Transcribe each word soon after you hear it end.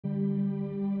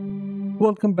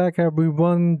Welcome back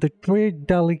everyone, the trade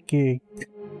delegate.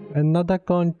 Another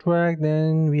contract,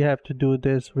 and we have to do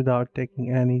this without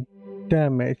taking any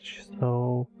damage.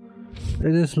 So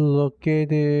it is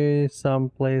located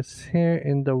someplace here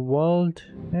in the world,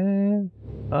 and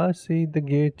I see the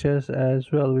gate chest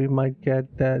as well. We might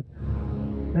get that,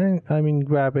 and I mean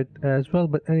grab it as well.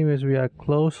 But anyways, we are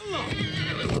close.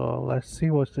 So let's see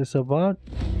what's this about.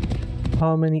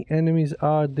 How many enemies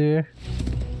are there?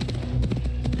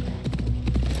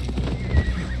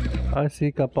 I see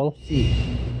a couple.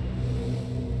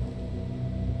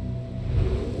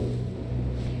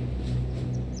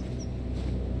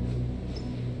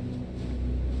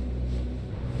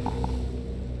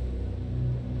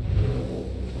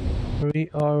 We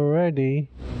are ready.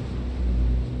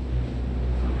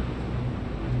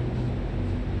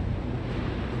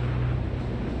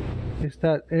 Is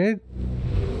that it?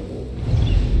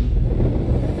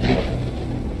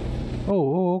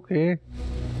 Oh, okay.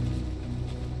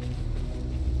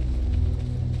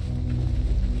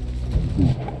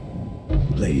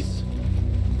 Place.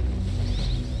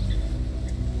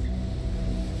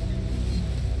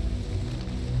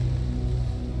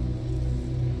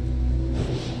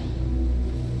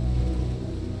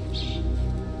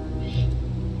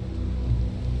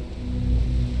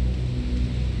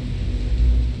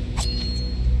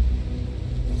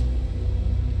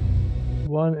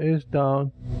 One is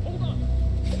down.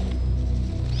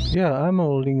 Yeah, I'm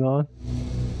holding on.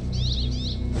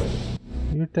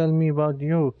 You tell me about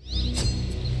you.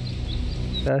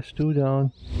 That's two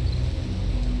down.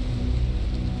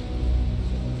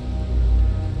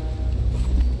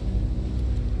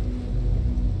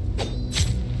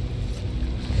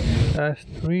 That's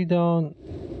three down.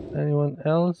 Anyone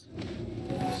else?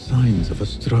 Signs of a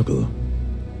struggle.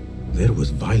 There was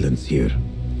violence here,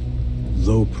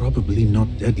 though probably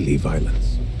not deadly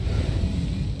violence.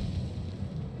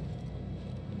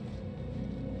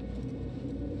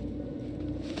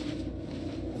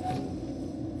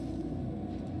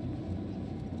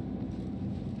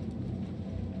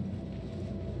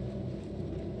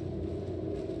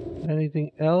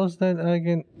 Anything else that I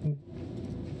can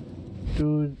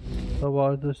do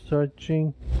about the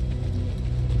searching?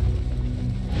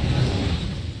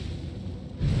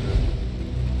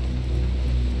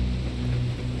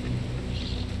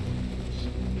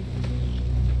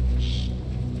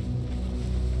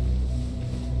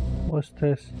 What's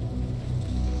this?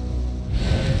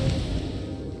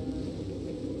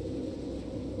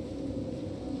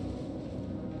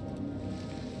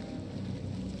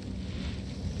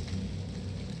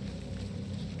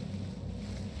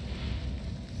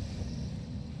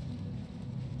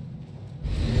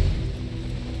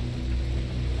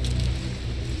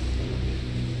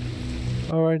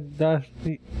 Alright, that's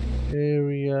the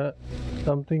area.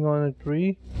 Something on a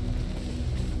tree.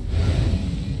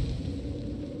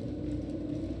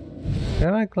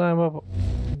 Can I climb up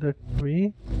the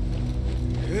tree?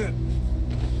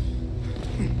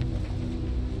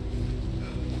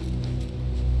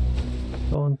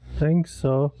 Don't think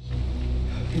so.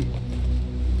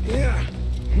 Yeah.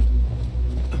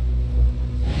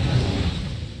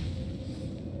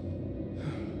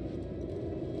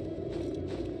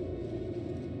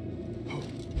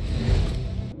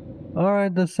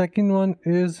 Alright, the second one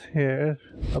is here.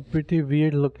 A pretty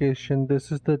weird location.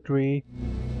 This is the tree.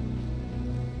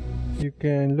 You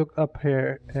can look up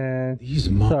here and These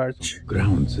marks on search. the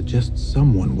ground suggest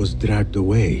someone was dragged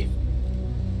away.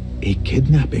 A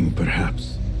kidnapping,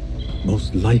 perhaps.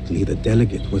 Most likely the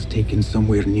delegate was taken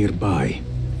somewhere nearby.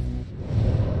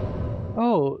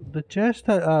 Oh, the chest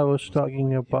that I was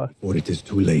talking about. Or it is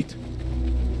too late.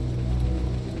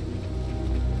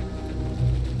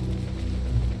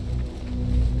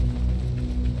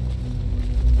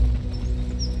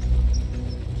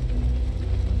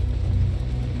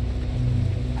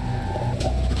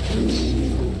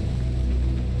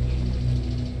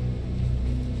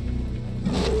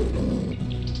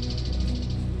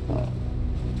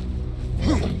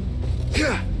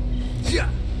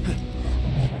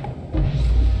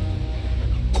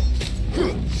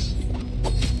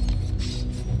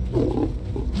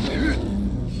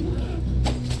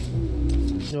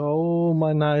 Oh,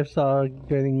 my knives are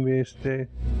getting wasted.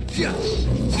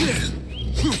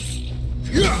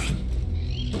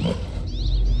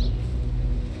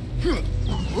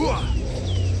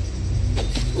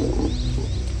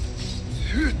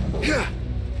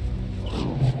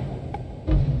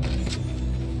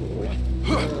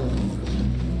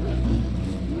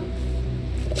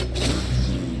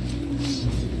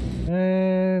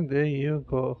 And there you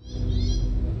go.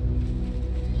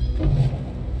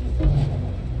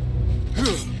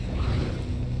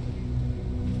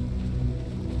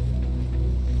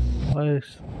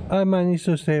 I managed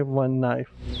to save one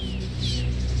knife.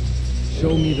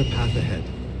 Show me the path ahead.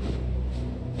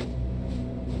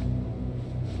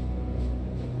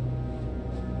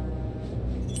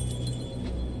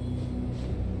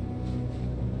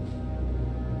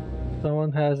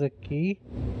 Someone has a key.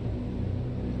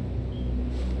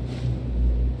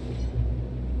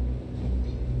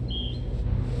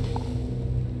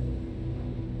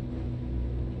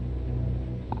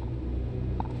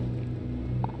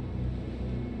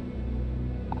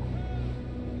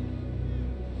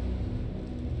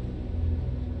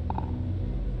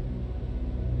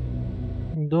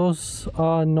 Those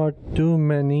are not too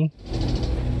many.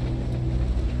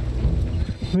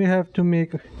 We have to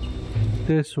make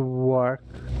this work.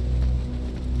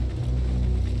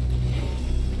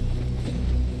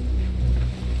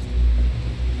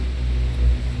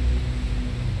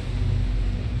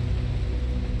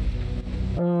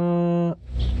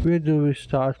 Where do we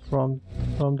start from?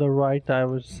 From the right, I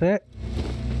would say.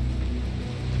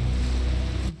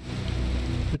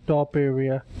 The top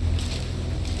area.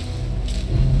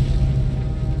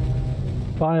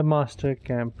 By Master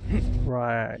Camp.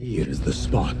 Right. Here is the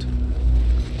spot.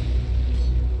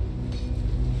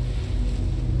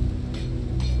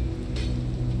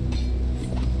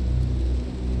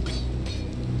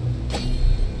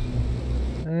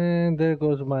 And there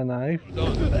goes my knife.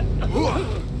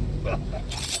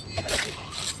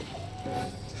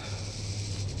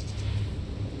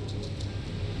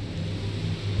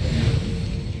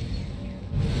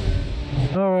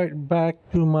 Alright, back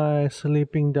to my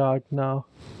sleeping dart now.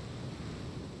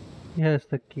 Here's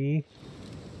the key.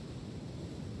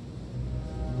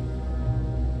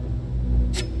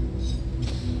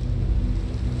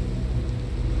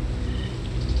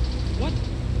 What?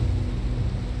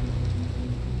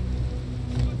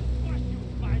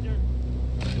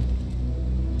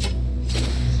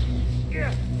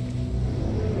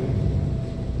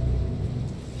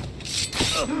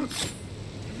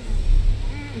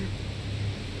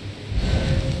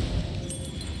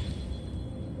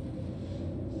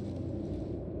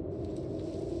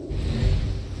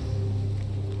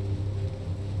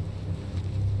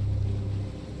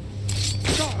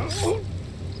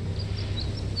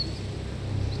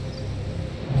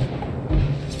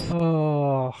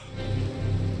 Oh.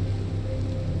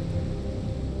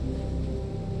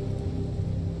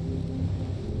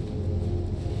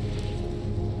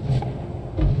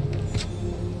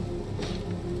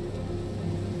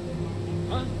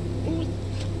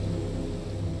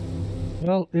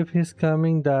 Well, if he's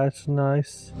coming, that's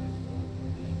nice.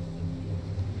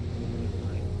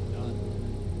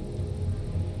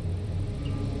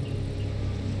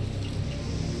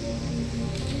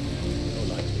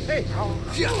 Hey!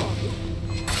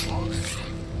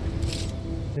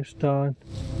 It's done.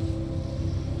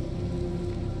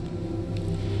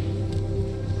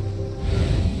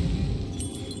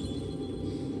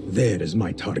 There is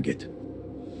my target.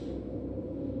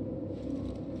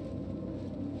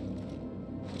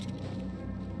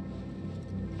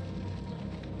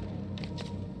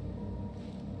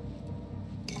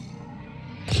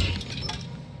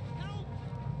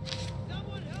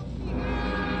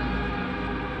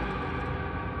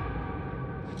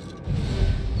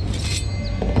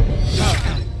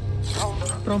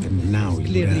 And now you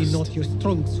Clearly rest. not your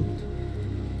strong suit.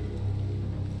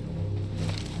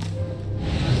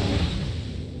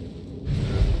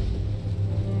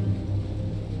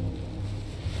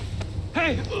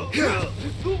 Hey!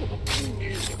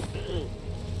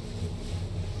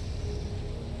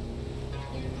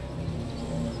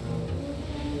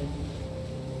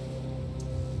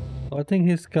 I think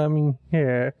he's coming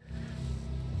here,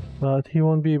 but he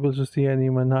won't be able to see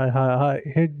anyone. I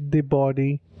hit the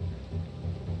body.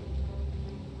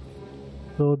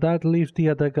 So that leaves the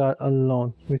other guy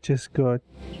alone, which is good.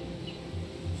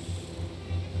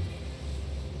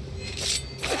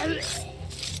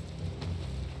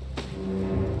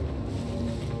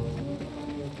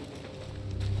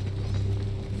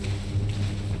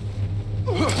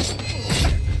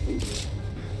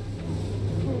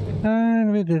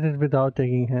 And we did it without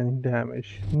taking any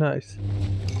damage. Nice.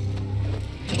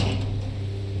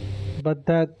 But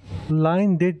that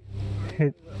line did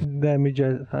hit damage,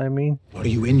 I mean. Are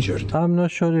you injured? I'm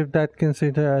not sure if that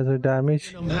considered as a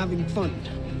damage. I'm having fun.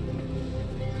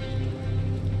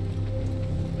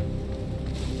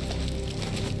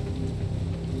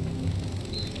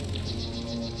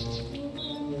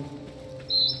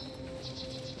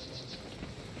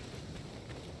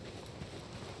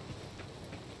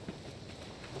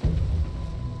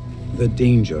 The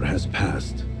danger has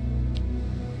passed.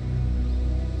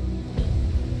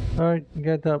 Alright,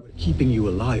 get up. Keeping you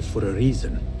alive for a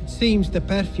reason. It seems the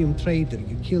perfume trader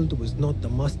you killed was not the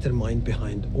mastermind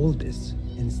behind all this.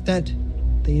 Instead,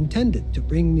 they intended to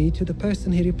bring me to the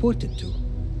person he reported to.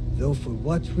 Though for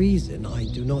what reason, I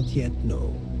do not yet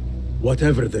know.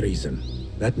 Whatever the reason,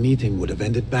 that meeting would have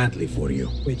ended badly for you.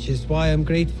 Which is why I'm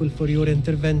grateful for your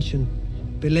intervention.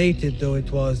 Belated though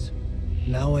it was.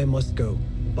 Now I must go,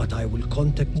 but I will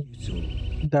contact you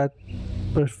soon. That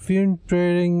perfume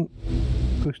trading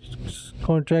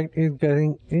contract is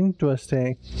getting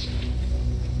interesting.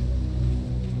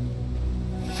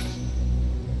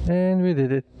 And we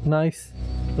did it. Nice.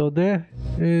 So there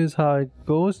is how it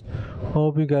goes.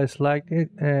 Hope you guys liked it,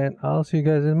 and I'll see you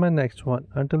guys in my next one.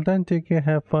 Until then, take care,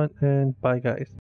 have fun, and bye guys.